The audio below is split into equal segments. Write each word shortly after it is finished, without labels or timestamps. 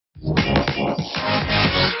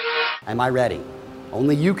Am I ready?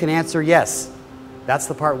 Only you can answer yes. That's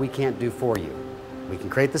the part we can't do for you. We can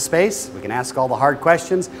create the space, we can ask all the hard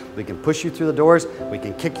questions, we can push you through the doors, we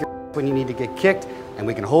can kick your when you need to get kicked, and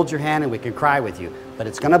we can hold your hand and we can cry with you. But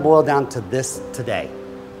it's gonna boil down to this today.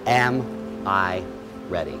 Am I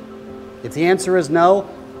ready? If the answer is no,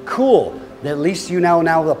 cool. At least you know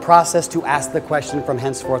now the process to ask the question from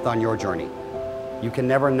henceforth on your journey. You can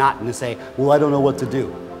never not and say, well, I don't know what to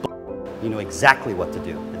do. You know exactly what to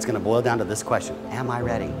do. It's gonna boil down to this question, am I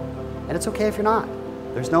ready? And it's okay if you're not.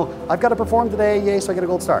 There's no, I've got to perform today, yay, so I get a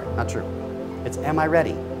gold star. Not true. It's, am I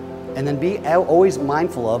ready? And then be always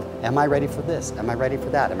mindful of, am I ready for this? Am I ready for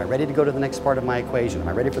that? Am I ready to go to the next part of my equation? Am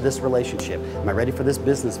I ready for this relationship? Am I ready for this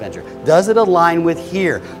business venture? Does it align with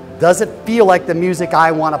here? Does it feel like the music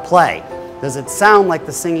I want to play? Does it sound like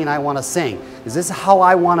the singing I want to sing? Is this how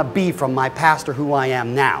I want to be from my past or who I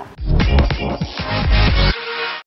am now?